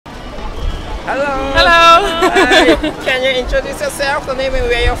Hello. Hello. Hi. Can you introduce yourself, the name and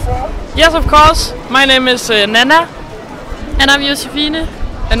where you're from? Yes, of course. My name is Nana. And I'm Josefine.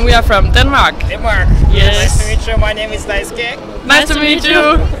 And we are from Denmark. Denmark. Yes. Nice to meet you. My name is Daisuke. Nice to meet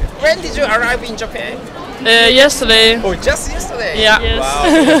you. When did you arrive in Japan? Yesterday. Oh, just yesterday? Yeah. Yes. Wow,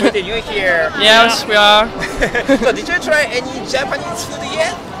 so you're pretty new here. Yes, we are. So did you try any Japanese food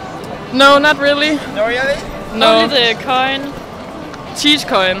yet? No, not really. No, really? No. Only the coin. Cheese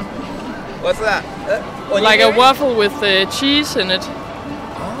coin. What's that? Like a onigiri? waffle with cheese in it.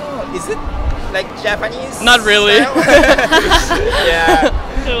 Oh, is it like Japanese? Not really. style? Yeah.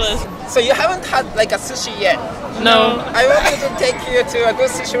 Clueless. So you haven't had like a sushi yet? No. I wanted to take you to a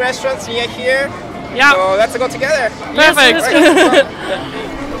good sushi restaurant near here. Yeah. So let's go together. Perfect. Right.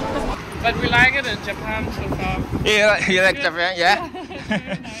 But we like it in Japan so far. You like Japan, yeah?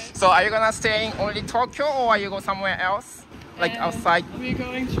 So are you gonna stay in only Tokyo or are you go somewhere else? Like outside? We're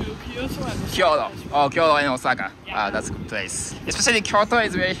going to Kyoto and Kyoto. Oh, Kyoto and Osaka. Ah, that's a good place. Especially Kyoto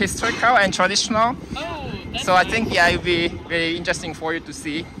is very historical and traditional. Oh, that's So I think, yeah, it'll be very interesting for you to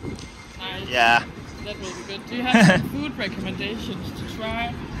see. nice. Yeah. That will be good. Do you have some food recommendations to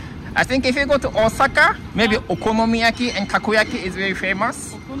try? I think if you go to Osaka, maybe okonomiyaki and takoyaki is very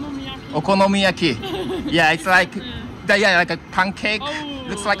famous. Okonomiyaki? Okonomiyaki. Yeah, it's like, like a pancake. Oh.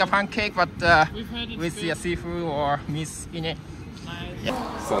 Looks like a pancake, but We've heard it's with good. seafood or meat in it. Nice.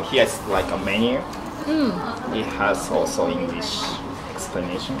 Yeah. So here's like a menu. It has also English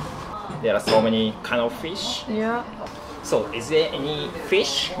explanation. There are so many kind of fish. Yeah. So is there any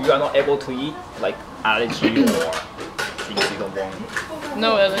fish you are not able to eat, like allergy or things you don't want?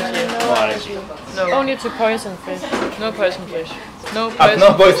 No allergy. No allergy. No. Only to poison fish. No poison fish. No poison.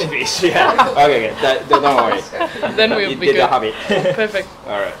 No poison fish. Yeah. Okay. Don't worry. Then we'll be They good. don't have it. Perfect.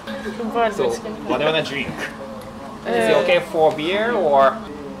 All right. But So what do you wanna drink? Is it okay for beer or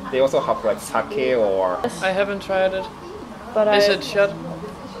they also have like sake or? I haven't tried it. but Is it shot?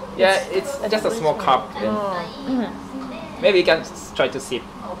 Yeah, it's just a small cup. Maybe you can try to sip.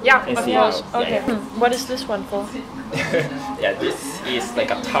 Yeah, And of see course. how- Okay. What is this one for? Yeah, this is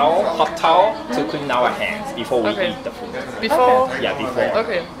like a towel, hot towel to clean our hands before we Okay. eat the food. Before? Yeah, before.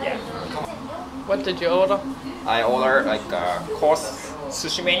 Okay. Yeah. What did you order? I ordered like a course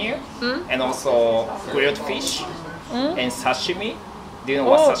sushi menu and also grilled fish and sashimi. Do you know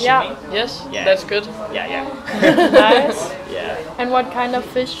what sashimi? yeah. Yes, Yeah. that's good. Yeah. Nice. Yeah. And what kind of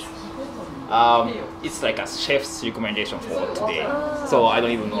fish? It's like a chef's recommendation for today. So I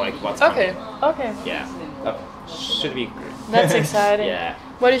don't even know like what's Okay. Okay. Yeah. Should be good. That's exciting. Yeah.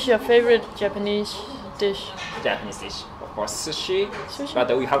 What is your favorite Japanese dish? Japanese dish. Of course sushi. Sushi.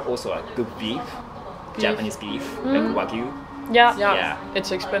 But we have also a good beef. Japanese beef, like wagyu. Yeah. Yeah, Yeah.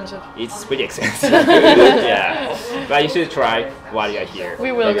 it's expensive. It's pretty expensive. Yeah. But you should try while you're here.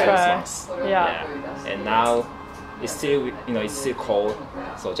 We will Maybe try. next month. Yeah. And now it's still, it's still cold.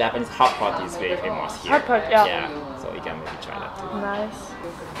 So Japanese hot pot is very famous here. Hot pot, yeah. Yeah. So you can maybe try that too. Nice.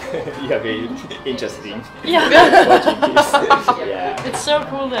 Yeah, very interesting. Yeah. Watching this. Yeah. It's so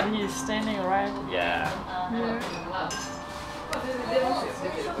cool that he's standing right. Yeah.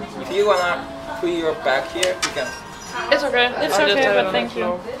 If you wanna put your bag here, you can. It's okay. It's I'll just okay, have it but on thank the you.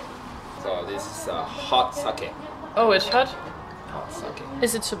 floor. So this is hot sake. Oh, it's hot? Hot sake.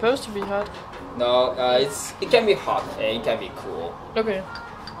 Is it supposed to be hot? No, it can be hot and it can be cool. Okay.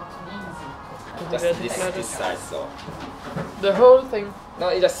 Just Good, this good. size, so. The whole thing. No,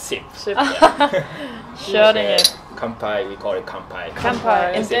 it just sip. Sip. Shutting it. Kanpai, we call it kanpai.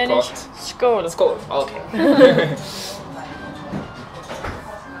 Kanpai. In Is it Danish, called? skål. Skål. Okay.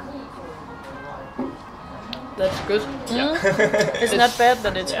 That's good. Yeah. It's not bad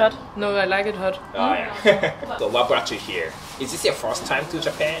that it's Yeah. hot. No, I like it hot. Oh yeah. So what brought you here? Is this your first time to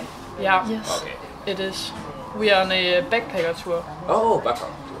Japan? Yeah, Yes. Okay. it is. We are on a backpacker tour. Oh,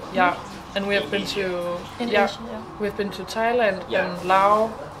 background. Yeah, and we have been to In yeah, Asia, yeah. we've been to Thailand Yeah. and Laos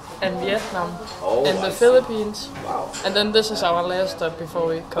and Vietnam Oh, and I the see. Philippines. Wow. And then this is our last stop before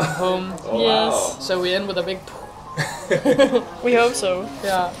we come home. Oh, Yes. wow. So we end with a big We hope so.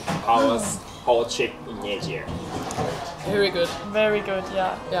 yeah, How was whole trip in Asia? very good. Very good,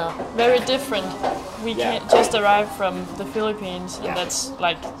 yeah. Yeah, Very different. We Yeah. just arrived from the Philippines, and Yeah. that's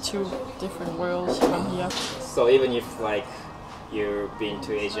like two different worlds from here. So even if like you've been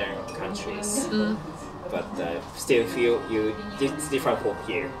to Asian countries, but still feel it's different from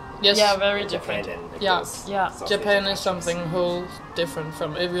here. yes. Yeah, very Japan different. and Yeah. those Yeah. South Japan Asian is something whole different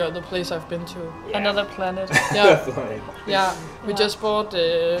from every other place I've been to. countries. Yeah. Another planet. Yeah, Like, yeah. We Yeah. just bought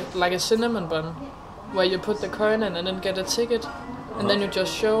like a cinnamon bun, where you put the coin in and then get a ticket, and then you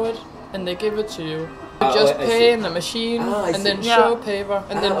just show it, and they give it to you. You just I pay see. in the machine I and then see. show paper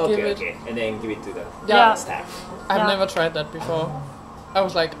and then okay, give it. okay. And then give it to the Yeah. staff. I've Yeah. never tried that before. I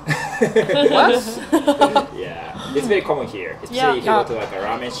was like, what? Yeah, it's very common here, especially Yeah. if you go to like a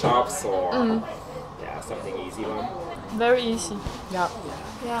ramen shops or yeah, something easy one. Very easy. Yeah,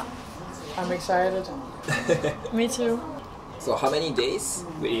 Yeah. I'm excited. Me too. So how many days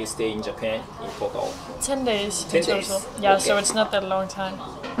will you stay in Japan in total? 10 days 10 in total. days. Yeah, so Okay. it's not that long time.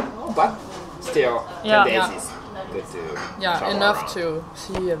 But still, 10 Yeah. days Yeah. is good to Yeah, travel enough around. to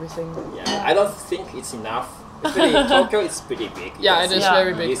see everything. Yeah, I don't think it's enough. Especially Tokyo, it's pretty big. You Yeah, can it is see-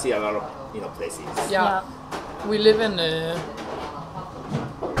 very You big. see a lot of places. Yeah, we live in the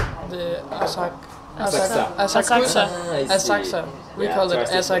Asakusa. Asakusa. Ah, I see. Asakusa. We Yeah, call it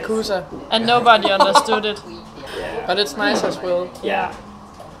touristy place. Asakusa, And nobody understood it. Yeah. but it's nice as well. Yeah.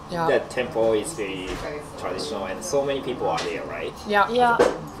 Yeah, The temple is very traditional and so many people are there, right? yeah, Yeah.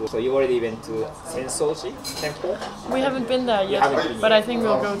 So you already went to Sensoji temple? We haven't been there yet, haven't been but yet. I think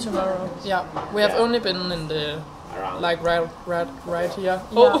we'll go tomorrow. yeah. We have Yeah. only been in the Around. like right here.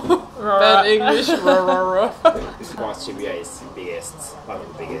 Yeah. Oh, bad English. Of course, Shibuya is one of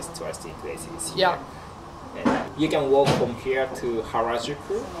the biggest touristy places here. Yeah, And you can walk from here to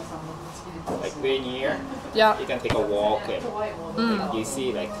Harajuku, like very near. yeah, You can take a walk and you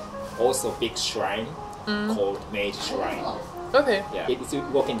see like also big shrine called Meiji Shrine. okay, Yeah, it's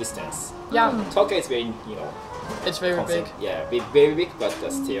walking distance. yeah. Tokyo is very, It's very big. Yeah, very big, but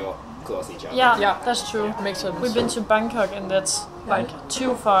still close each other. Yeah, Yeah. that's true. Makes sense. We've been to Bangkok and that's like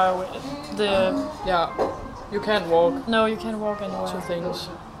too far away. Yeah, you can't walk No, you can't walk anywhere. to things.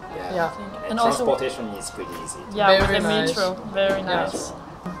 Yeah. Yeah, And And also- transportation is pretty easy. Yeah, with Very the nice. metro. Very Yeah. nice.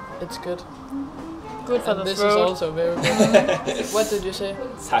 it's good. Good for And the this throat. is also very good. What did you say?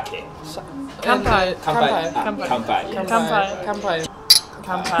 Sake. Kanpai. Kanpai. Kanpai. Kanpai. Kanpai. Kanpai. Kanpai.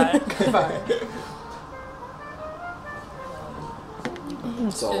 Kanpai.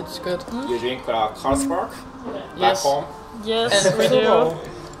 So It's good. you drink Carlsberg back Yes. home? Yes, And we do. Tuborg.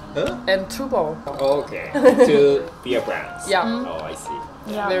 Huh? And Tuborg. Okay. Two beer brands. Yeah. Oh, I see.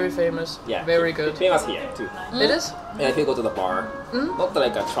 Yeah. Very famous. Yeah. Very good. Famous here too. It is? And if you go to the bar, not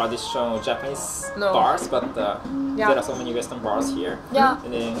like a traditional Japanese No. bars, but Yeah. there are so many Western bars here. Yeah.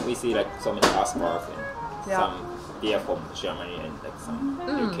 And then we see like so many Carlsberg and Yeah. some beer from Germany and like some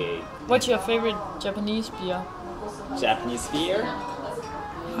UK What's your favorite Japanese beer? Japanese beer.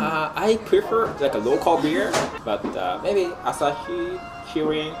 I prefer like a local beer, but maybe Asahi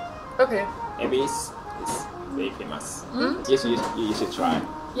Kirin Okay. maybe is very famous. Yes, you should try.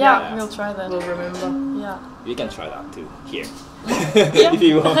 Yeah, Yeah. we'll try that. We'll remember. Yeah. You can try that too here Yeah. if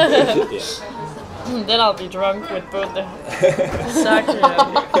you want. Yeah. Then I'll be drunk with both the sake and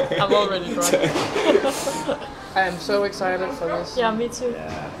I'm already drunk. I am so excited for this. Yeah, me too.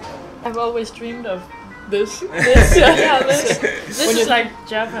 Yeah. I've always dreamed of This. this. Yeah, this is like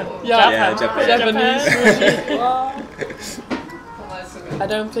Japan. Yeah, Japan. Japanese sushi. I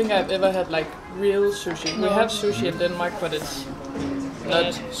don't think I've ever had like real sushi. We No. have sushi in Denmark, but it's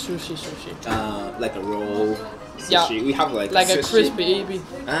not sushi. Like a roll Yeah. sushi. We have like Like a sushi. crispy ebi.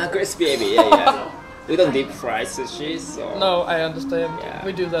 Crispy baby. Yeah. We don't deep fry sushi, so No, I understand. Yeah.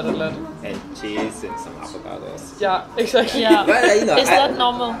 We do that a lot. and cheese and some avocados. Yeah, exactly. Yeah. But Is that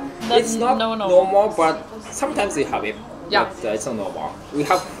normal? That's It's not no. normal, but sometimes we have it. Yeah. But it's not normal. We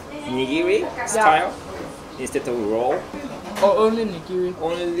have nigiri style instead of roll. Or only nigiri.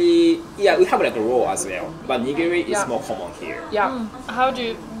 Only we have like a roll as well, but nigiri is Yeah. more common here. Yeah. How do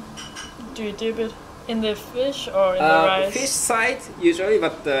you dip it? In the fish or in the rice? Fish side usually,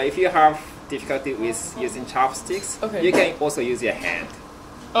 but if you have difficulty with using chopsticks, Okay. you can also use your hand.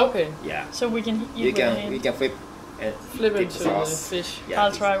 Okay. Yeah, So we can eat you with the can hand. you can flip and Flip dip into the sauce. fish. Yeah,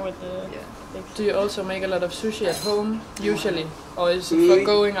 I'll try with the. Yeah. Do you also make a lot of sushi at home usually, or is it for We-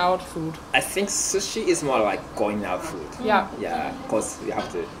 going out food? I think sushi is more like going out food. Yeah. Yeah, because you have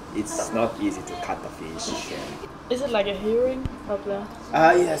to. It's not easy to cut the fish. Is it like a herring up there?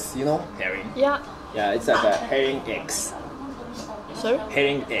 Yes, you know herring. Yeah. Yeah, it's like herring eggs. Sorry?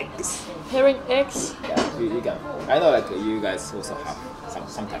 Herring eggs. Herring eggs? Yeah, you can. I know like you guys also have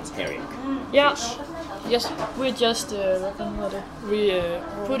sometimes herring. Yeah. Yes. We just We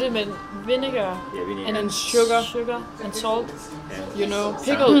put them in vinegar Yeah, we need and then sugar. and salt. You know,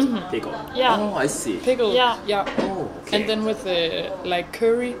 pickled. pickle. Yeah. Oh, I see. Pickled. Yeah. Yeah. Oh, okay. And then with like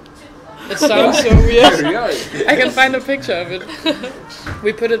curry. It sounds so weird. Really? I can find a picture of it.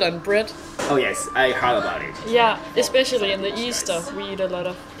 We put it on bread. Oh yes, I heard about it. Yeah, especially in the Easter, we eat a lot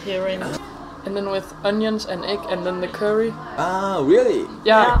of herring. And then with onions and egg and then the curry. Ah, really?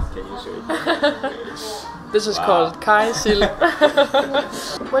 Yeah. Can you show it? This is called kai sil.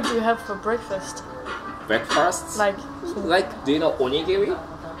 What do you have for breakfast? breakfast. Like, Do you know onigiri?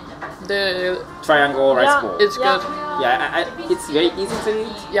 The Triangle rice bowl. it's good. Yeah, it's very easy to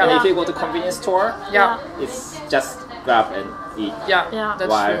eat. Yeah. And if you go to convenience store, Yeah. it's just grab and eat. Yeah, that's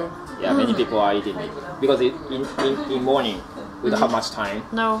While true. many people are eating it because in morning we don't have much time.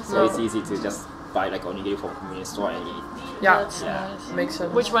 no. So it's easy to just buy like onigiri from convenience store and eat. Yeah, That's Yeah. nice. makes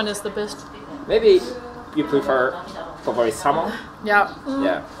sense. Which one is the best? Maybe you prefer probably salmon. Yeah,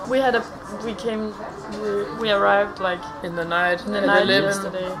 Yeah. We arrived like in the night. in the at night 11,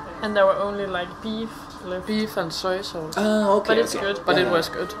 yesterday, and there were only like beef left. beef and soy sauce. Okay. But it's good. But it was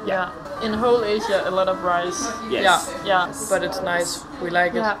good. Yeah. In whole Asia, a lot of rice. Yes. Yeah. Yeah. But it's nice. We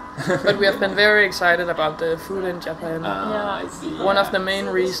like it. Yeah. But we have been very excited about the food in Japan. Yeah. I see. One of the main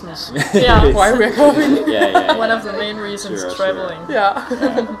reasons Yeah. why we're going. Yeah. One of the main reasons Sure, traveling. Yeah.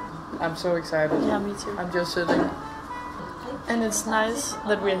 I'm so excited. Yeah, me too. I'm just sitting. And it's nice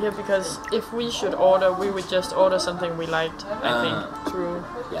that we're here because if we should order, we would just order something we liked, I think. True.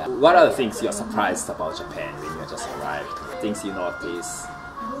 Yeah. What are the things you're surprised about Japan when you just arrived? Things you notice?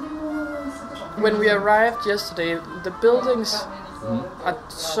 When we arrived yesterday, the buildings are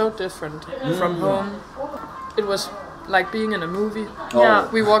so different from home. It was like being in a movie. Oh. Yeah.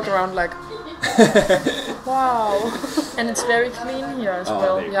 We walked around like, wow. And it's very clean here as Oh,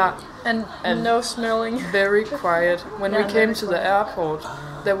 well. very Yeah, And And- no smelling. very quiet. When we Yeah, came very to the airport,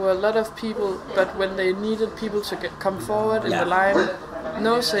 there were a lot of people, but when they needed people to come forward in the line,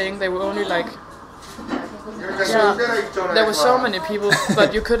 no saying, they were only like, Yeah. there were so many people,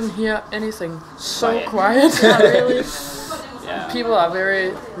 but you couldn't hear anything. So Quiet. quiet. Yeah, really. Yeah. People are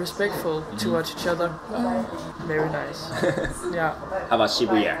very respectful towards each other. Very nice. Yeah. How about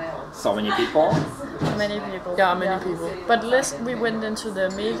Shibuya? So many people? Many people. Yeah, many people. But we went into the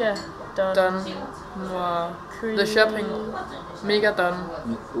Mega Done. The shopping. Mega done.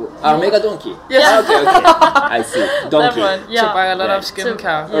 Mega donkey. Yes. Okay. I see. Donkey. That one, yeah. To buy a lot Yeah. of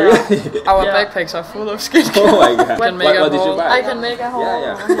skincare. Yeah. Our Yeah. backpacks are full of skincare. Oh my god. Can make a What did you haul. buy? I can make a haul.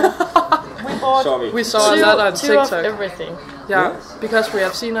 Yeah. We bought Show me. We saw a lot on two of TikTok. everything. Yeah, because we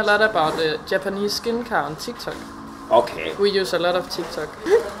have seen a lot about the Japanese skincare on TikTok. Okay. We use a lot of TikTok.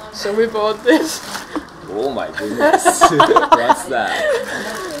 So we bought this. Oh my goodness. What's that?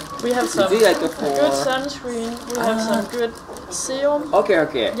 We have some Is it like a good sunscreen. We have some good serum.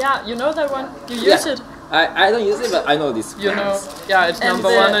 Okay. Yeah, you know that one? You Yeah. use it. I don't use it, but I know this. You know, yeah, it's And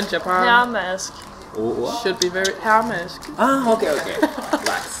number the one in Japan. hair mask. What? Should be very hair mask. Okay.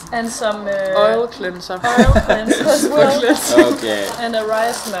 Wax. And some Oil cleanser. oil cleanser as well. Okay. And a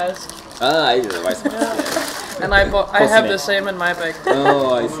rice mask. I do the rice mask. And I have the same in my bag.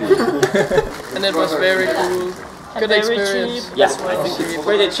 Oh, I see. And it was very cool. Good Very experience. cheap. Yeah, as well. I think it's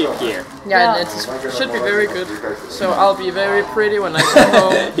pretty cheap here. Yeah, and it should be very good. So I'll be very pretty when I come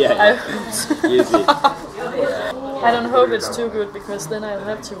home. Yeah. Easy. I don't hope it's too good because then I'll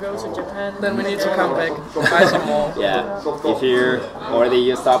have to go to Japan. Then we need to come back, buy some more. Yeah. If you already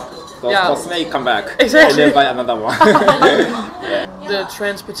used up those Yeah. cosmetics, come back. Exactly. And then buy another one. The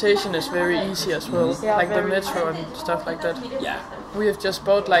transportation is very easy as well, Yeah, like the very metro and stuff like that. Yeah. We have just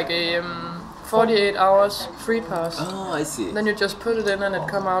bought like a 48 hours free pass. Oh, I see. Then you just put it in and it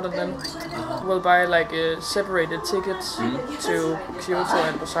come out, and then we'll buy like separated tickets to Kyoto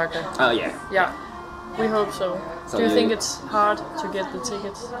and Osaka. Oh, yeah. Yeah, We hope so. So Do you you- think it's hard to get the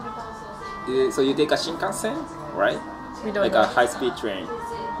tickets? So you take a Shinkansen, right? We don't Like know. a high-speed train.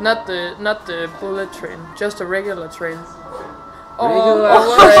 not the bullet train, just a regular train.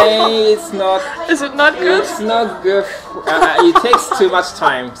 Regular train, it's not. Is it not good? It's not good. It takes too much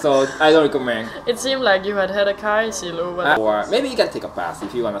time, so I don't recommend. It seemed like you had a car seal over there. Or maybe you can take a bus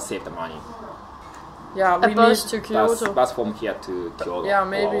if you wanna save the money. Yeah, A we bus need. to Kyoto. Bus from here to Kyoto Yeah,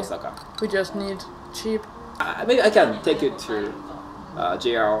 maybe. or Osaka. We just need cheap Maybe I can take you to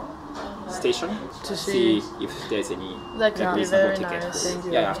JR station to see. if there's any That could be reasonable very ticket. nice. Thank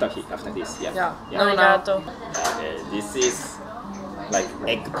you. Yeah, after this. Yeah. Yeah. No, no. Arigato. This is like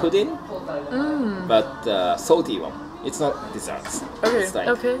egg pudding, but salty one. It's not desserts. Okay, It's like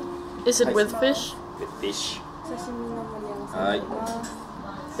Okay. Is it with fish? with fish.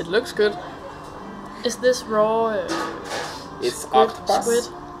 It looks good. Is this raw? It's octopus. Squid?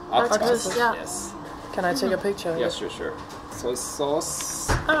 Octopus. Yeah. Yes. Can I take a picture? Yeah, sure. Soy sauce.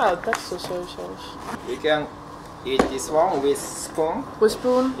 Ah, that's the soy sauce. We can eat this one with spoon. With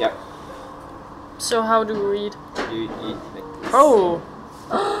spoon? Yeah. So how do we eat? You eat like this. Oh!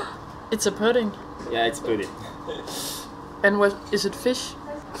 It's a pudding. Yeah, it's pudding. And what is it? Fish?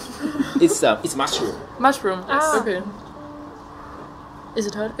 It's mushroom. Mushroom? Ah. Okay. Is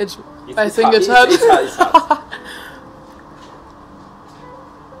it hot? I think it's hot. It's hot.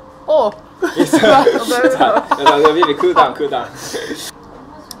 Oh! Very hot. Maybe cool down, cool down.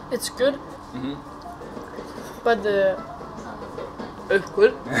 It's good. But the... It's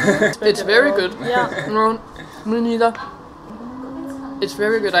good. It's very good. Yeah. No, me neither. It's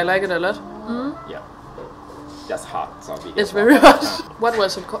very good. I like it a lot. Yeah. Just hot, so we get It's very hot.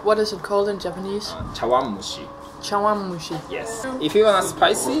 What is it called in Japanese? chawanmushi. Chawanmushi. Yes. If you want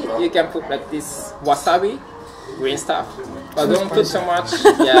spicy, you can put like this wasabi, green stuff. But don't put so much.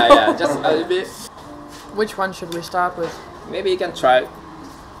 Yeah, just a little bit. Which one should we start with? Maybe you can try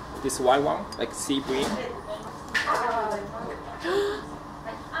this white one, like sea green.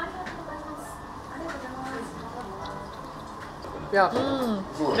 Yeah.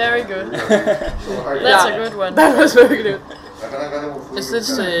 Very good. That's a good one. That was very good. Is this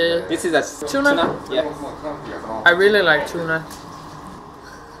This is a tuna? Yeah. I really like tuna.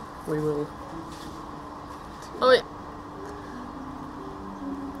 We will. Oh, wait.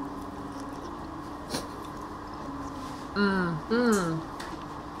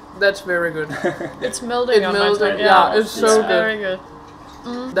 That's very good. It's melting on my tongue. Yeah, it's so good. Very good.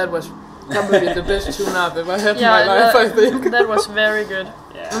 That was probably the best tuna I've ever had in Yeah, my life, I think. that was very good.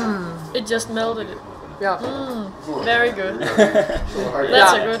 Yeah. It just melted it. Yeah. Very good.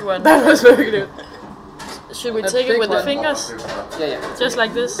 That's a good one. That was very good. Should we A take it big with the one. fingers? Yeah. Just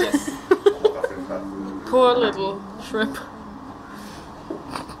like this? Yes. Poor little shrimp.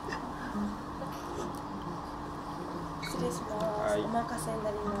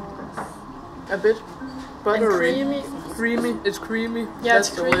 A bit buttery. creamy. Creamy. It's creamy. Yeah, That's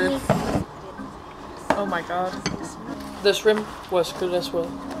it's the creamy. way. Oh my god. The shrimp was good as well.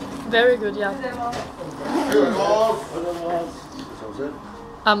 Very good, yeah.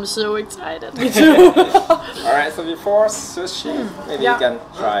 I'm so excited. Me too. Alright, so before sushi, maybe you can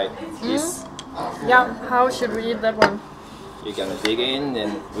try this. Yeah, how should we eat that one? You're gonna dig in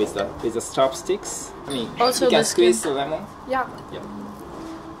and with the chopsticks. I mean, Also you can the skin. squeeze the lemon. Yeah. Yep.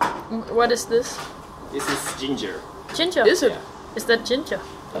 What is this? This is ginger. Ginger. Is it? Yeah. Is that ginger?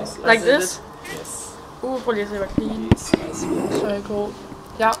 Yes, Like this? Yes. Prøv lige at se, hvor clean. It's nice. Very cool.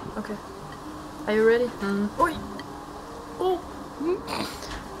 Yeah. Okay. Are you ready? Oi. Oh.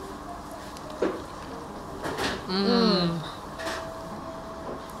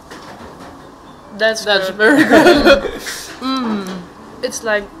 That's good. very good. It's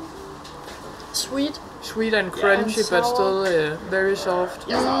like sweet. Sweet and crunchy, but sour. still very soft.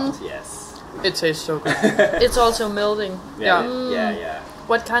 Soft, yes. It tastes so good. It's also melting. Yeah. Yeah.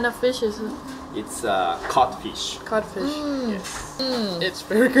 What kind of fish is it? It's codfish. Codfish. Yes. It's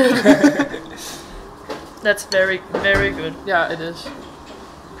very good. That's very, very good. Yeah, it is.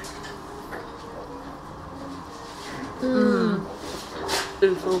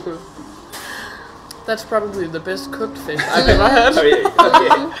 It's so good. That's probably the best cooked fish I've ever had. Oh, yeah.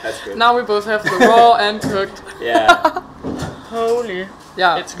 Okay, that's good. Now we both have the raw and cooked. Yeah. Holy.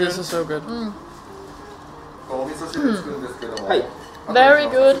 Yeah, It's this good. is so good. Hi. Very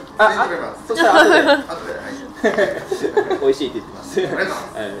good. そしたら後で美味しいって言ってま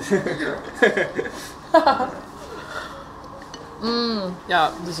す。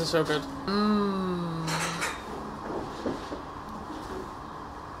Yeah, this is so good.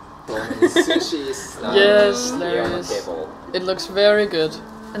 Sushi is Yes, here there on the is. table. It looks very good.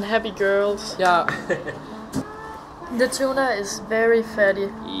 And happy girls. Yeah. The tuna is very fatty.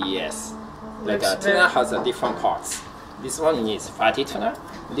 Yes. Like Looks tuna very- has different parts. This one is fatty tuna.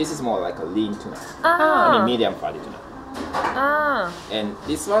 This is more like a lean tuna. Ah. I mean medium fatty tuna. Ah. And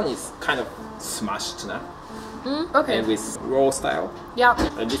this one is kind of smashed tuna. Okay. And with raw style. Yeah.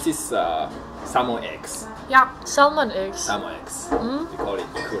 And this is salmon eggs. Yeah. Salmon eggs. Salmon eggs. We call it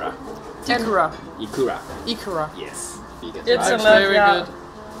ikura. Ikura. Ikura. Ikura. Yes. You can It's try a it. lot, Very yeah. good.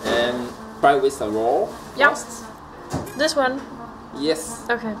 And try with the raw. Yeah. first. This one. Yes.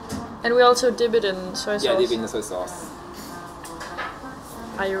 Okay. And we also dip it in soy sauce. Yeah, dip in the soy sauce.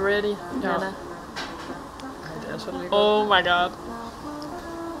 Are you ready, Yeah. Nana? That's really good. Oh my god.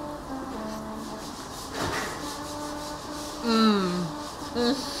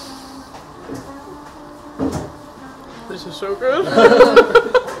 This is so good.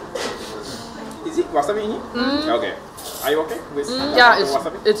 Is it wasabi in it? Okay. Are you okay with Yeah, the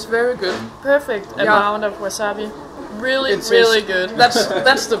wasabi? it's very good. Perfect amount of wasabi. Really, It's really just- good.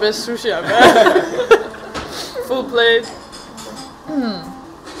 That's the best sushi I've had. Full plate.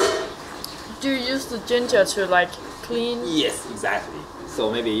 Do you use the ginger to like clean? Yes, exactly.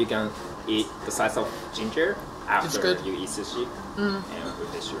 So maybe you can eat the size of ginger after good. you eat sushi and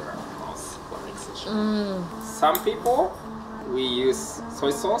refresh your mouth for next sushi. Some people we use soy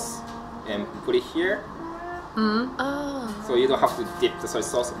sauce and put it here So you don't have to dip the soy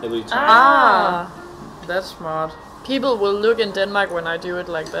sauce every time. Ah, that's smart. People will look in Denmark when I do it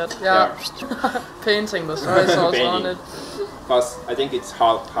like that. Yeah, painting the soy sauce on it. Because I think it's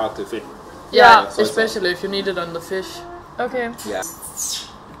hard to fit. Yeah, especially if you need it on the fish. Okay. Yeah.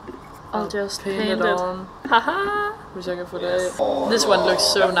 I'll just Paint paint it it. on. Haha. Which I can put it. This one looks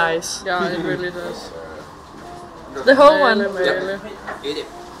so nice. Yeah, it really does. The whole one. Really. Eat it.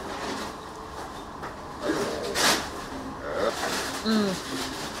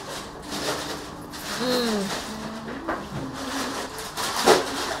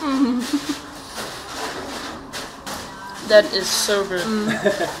 That is so good.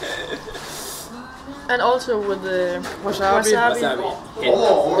 And also with the wasabi.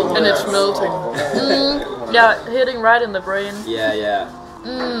 And it's melting. Yeah, hitting right in the brain. Yeah.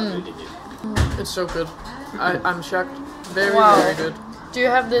 It's so good. I'm shocked. Very, Wow. very good. Do you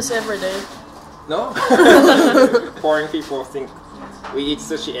have this every day? No? Foreign people think we eat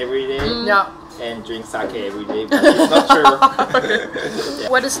sushi every day Yeah. and drink sake every day, but it's not true. Yeah.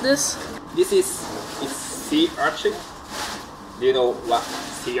 What is this? This is sea urchin. Do you know what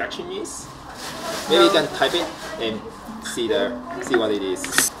sea urchin is? Maybe you can type it and see what it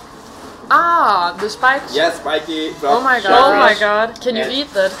is. Ah, the spikes. Yeah, spiky. Oh my god. Oh my god. Can you And-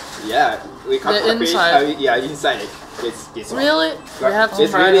 eat that? Yeah, we cut The the fish. inside. Yeah, inside. It's this one. Really? But have to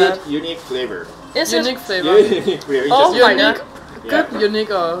it's try really that. unique flavor. Is Unique it? flavor. Unique flavor. Oh Interesting. my Unique. god. Yeah.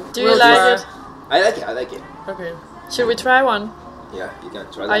 Unique or Do you we'll like try. it? I like it. Okay. Should we try one? Yeah, you can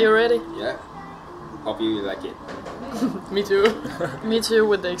try that. Are you ready? Yeah. Hope you like it. Me too. Me too,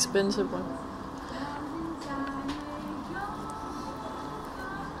 with the expensive one.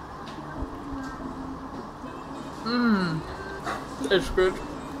 It's good.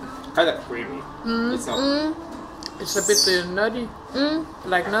 Kind of creamy. It's not. It's a bit nutty.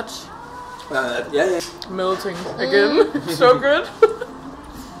 Like nuts. Yeah. Melting again. So good.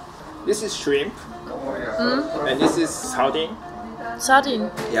 This is shrimp. And this is sardine.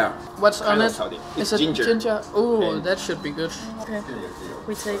 Sardine. Yeah. What's Kind on of it? sardine. Is It's it ginger. Oh, And- that should be good. Okay.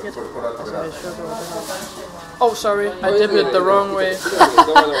 We take it. Oh, sorry. I did it the wrong way.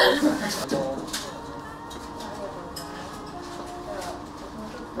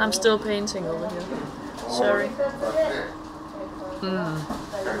 I'm still painting over here. Sorry.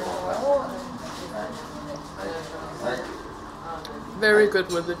 Very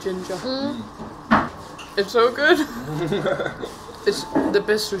good with the ginger. It's so good. It's the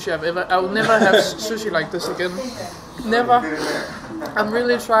best sushi I've ever. I will never have sushi like this again. Never. I'm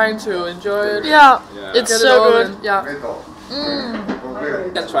really trying to enjoy it. Yeah, Yeah. it's Get it so all good. in. Yeah.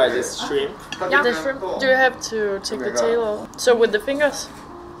 You can try this shrimp. The shrimp. Do you have to take the tail off? So with the fingers?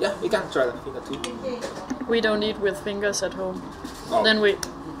 Yeah, you can try the finger too. We don't eat with fingers at home. Oh. Then we...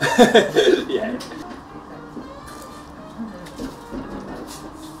 Yeah.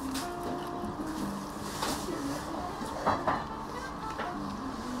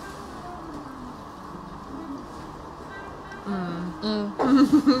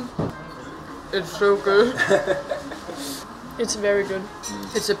 It's so good. It's very good.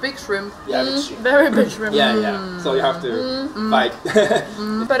 It's a big shrimp. Yeah, the shrimp. Very big shrimp. Yeah. So you have to bite.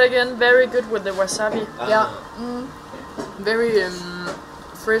 But again, very good with the wasabi. Yeah. Very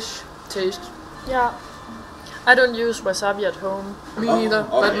fresh taste. Yeah. I don't use wasabi at home. Me Oh, neither.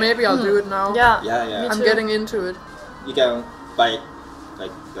 okay. But maybe I'll do it now. Yeah. Yeah. Me I'm too. getting into it. You can buy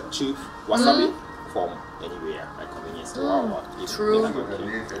like the cheap wasabi from anywhere, like convenience store or if True. you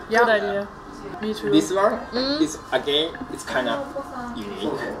can. Yeah. Good idea. Me too. This one is again, it's kind of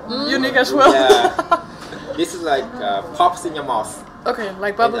unique. Unique as well. Yeah. This is like pops in your mouth. Okay,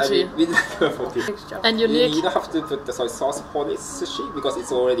 like bubble And, I tea. mean, with bubble tea. And You unique. don't have to put the soy sauce for this sushi because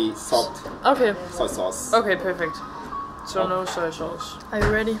it's already soft Okay. soy sauce. Okay, perfect. So no soy sauce. Are you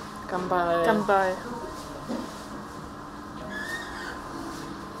ready? Come by. Come by.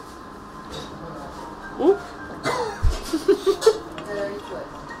 Oop.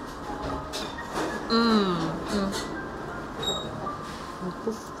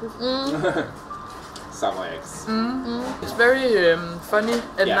 Some eggs. It's very funny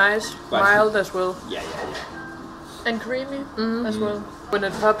and Yeah, nice, but- mild as well. Yeah. And creamy as well. When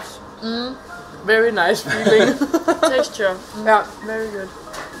it pops, very nice feeling. Texture. Yeah, Very good.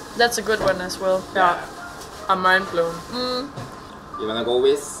 That's a good one as well. yeah. I'm mind blown. You wanna go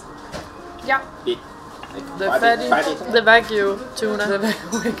with Yeah. big, like The fatty. The Wagyu tuna. The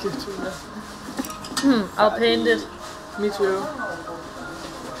Wagyu tuna. I'll paint it. Me too.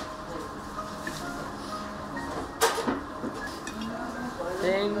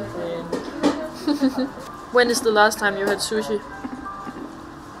 Dang. When is the last time you had sushi?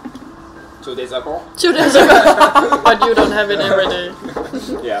 2 days ago. 2 days ago. But you don't have it every day.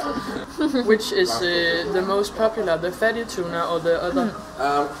 Yeah. Which is the most popular, the fatty tuna or the other?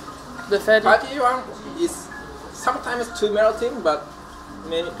 The fatty. Fatty one is sometimes too melting, but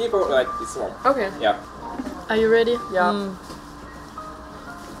many people like this one. Okay. Yeah. Are you ready? Yeah.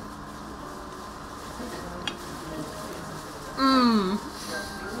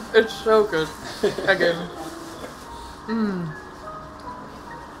 It's so good. Again.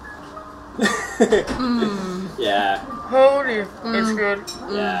 Yeah. Holy, it's good.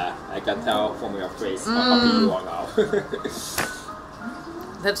 Yeah. I can tell from your face how happy you are now.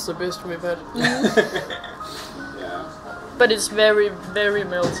 That's the best we've had. Yeah. But it's very, very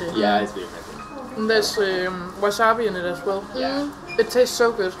melty. Yeah, it's very melting. And there's wasabi in it as well. Yeah. It tastes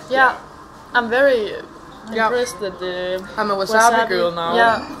so good. Yeah. I'm very impressed that the I'm a wasabi girl now.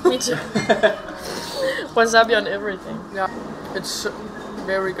 Yeah, me too. Wasabi on everything. Yeah. It's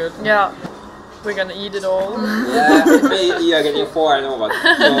very good. Yeah. We're gonna eat it all. Yeah, maybe you are getting 4, I know, but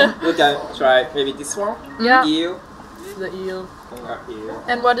so you can try maybe this one. Yeah. Eel. The eel. Eel.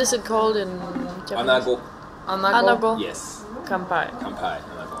 And what is it called in Japanese? Anago. Anago. Yes. Kanpai. Kanpai.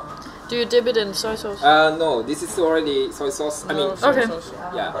 Anago. Do you dip it in soy sauce? No, this is already soy sauce. I mean, Okay.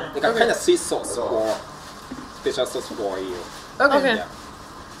 yeah, like a kind of sweet sauce or special sauce for eel. Okay. Yeah.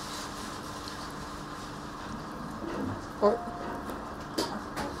 Oh.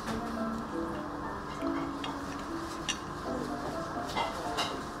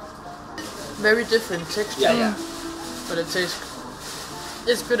 Very different texture. Yeah, yeah. But it tastes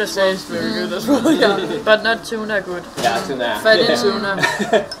It's good as well. very good as well. Yeah. But not tuna good. Yeah, tuna. Fatty tuna.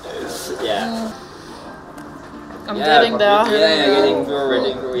 Yeah. I'm Yeah, getting there. Yeah, getting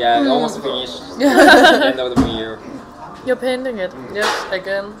through. Yeah, almost finished. End of the meal. You're painting it. Yes,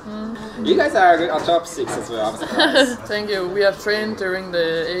 again. You guys are good on chopsticks as well. I'm surprised. Thank you. We have trained during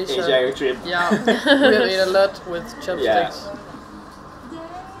the Asia trip. Yeah. We have ate a lot with chopsticks.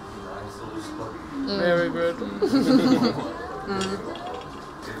 Very good.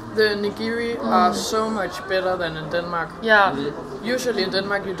 The nigiri are so much better than in Denmark. Yeah. Usually in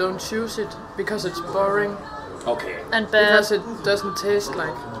Denmark you don't choose it because it's boring, Okay. And bad. because it doesn't taste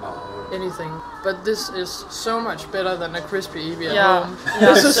like anything. But this is so much better than a crispy ebi at Yeah. home.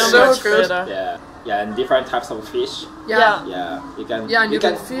 Yeah, This is so so much good. better. Yeah. Yeah, and different types of fish. Yeah. Yeah, you can. Yeah, and you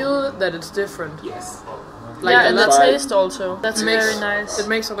can feel that it's different. Yes. Like Yeah, and the that's taste also. That's makes, very nice. It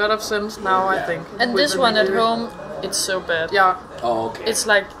makes a lot of sense now, I think. And with this the one at nigiri. home, it's so bad. Yeah, Oh, okay. It's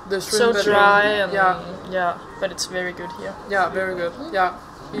like the so shrimp at dry home. and Yeah, but it's very good here. yeah, very good. Yeah,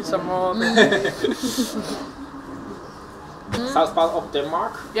 eat some more. South part of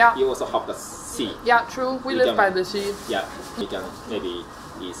Denmark. Yeah. You also have the sea. Yeah, true. We You live can- by the sea. Yeah. You can maybe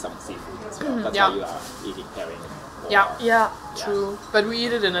eat some seafood as well. That's Yeah. why you are eating herring. or Yeah. Yeah. True, but we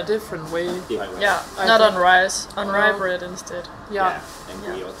eat it in a different way. different way. Yeah. I Not think- on rice. On rye No. bread instead. Yeah, And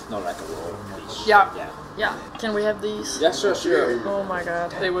grilled, not like a raw fish. Yeah. Yeah. Yeah. Can we have these? Yeah, sure. Oh my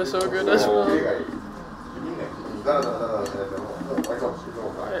god. they were so good as well.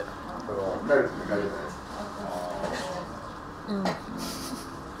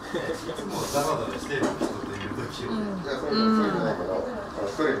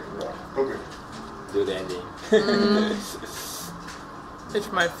 Do the ending.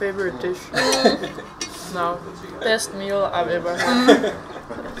 It's my favorite dish. Now, Best meal I've ever had.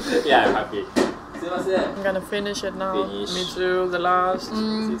 Yeah, I'm happy. I'm gonna finish it now. Finish. me too. The last.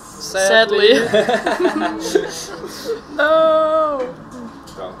 Sadly. No.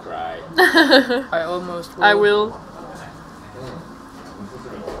 Don't cry. I almost will. I will.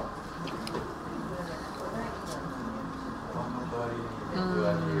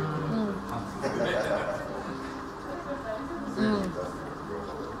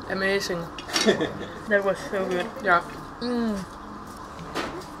 Amazing. That was so good. Yeah.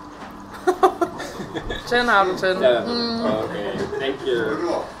 10 out of 10. Yeah. Okay. Thank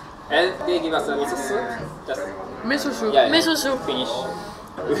you. And they give us a miso soup. Just Miso soup. yeah. Miso soup. Finish.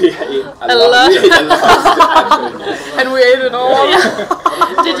 We ate A lot. We ate a lot. And we ate it all.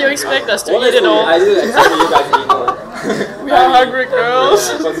 Did you expect us to eat Honestly, it all? I didn't expect you guys to eat all. We are hungry girls.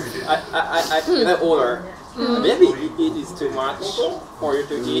 I didn't order. Maybe it is too much for you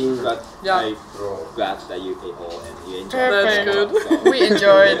to eat, but Yeah. I'm glad that you ate all and you enjoyed That's it. good. So, We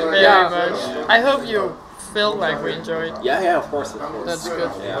enjoyed it very Yeah. much. I hope you felt like we enjoyed. yeah, of course. That's good.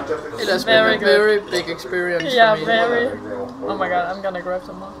 Yeah. It has Very been a good. very big experience Yeah, for me. very. Oh my god, I'm gonna grab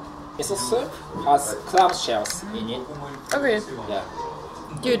some more. Miso soup has clam shells in it. Okay. Yeah.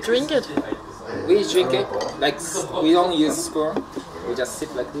 Do you drink it? We drink it like we don't use spoon. We just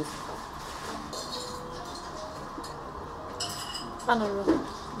sip like this. I don't know.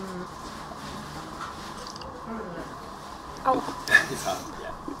 Oh. It's hard.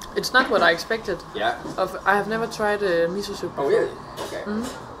 Yeah. It's not what I expected. Yeah. I have never tried miso soup before. Oh really? Okay.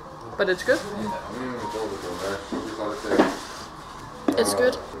 But it's good. It's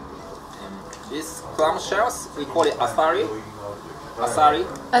good. This clam shells, we call it asari.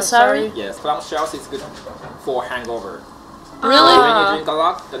 Asari? Yes, clam shells is good for hangover. Really? When you drink a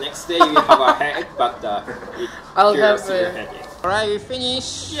lot, the next day you have a headache, but it I'll cures have your headache. Alright, we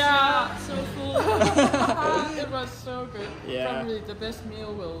finish. Yeah, so full. It was so good. Yeah. Probably the best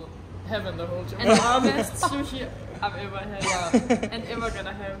meal we'll have in the whole trip. And the best sushi I've ever had. And ever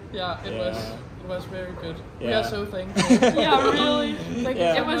gonna have. Yeah, it was very good. We Yeah. are so thankful. Yeah, really. Like,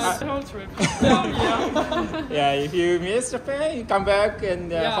 Yeah. it was the whole trip. Yeah, if you miss Japan, you come back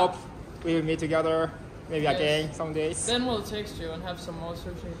and Yeah. hope we will meet together maybe Yes. again some days. Then we'll text you and have some more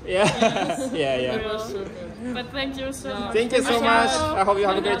sushi. Yeah, It yeah. was so good. But thank you so much. Thank you so much. I hope you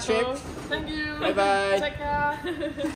have a great trip. Thank you. Bye bye. Take care.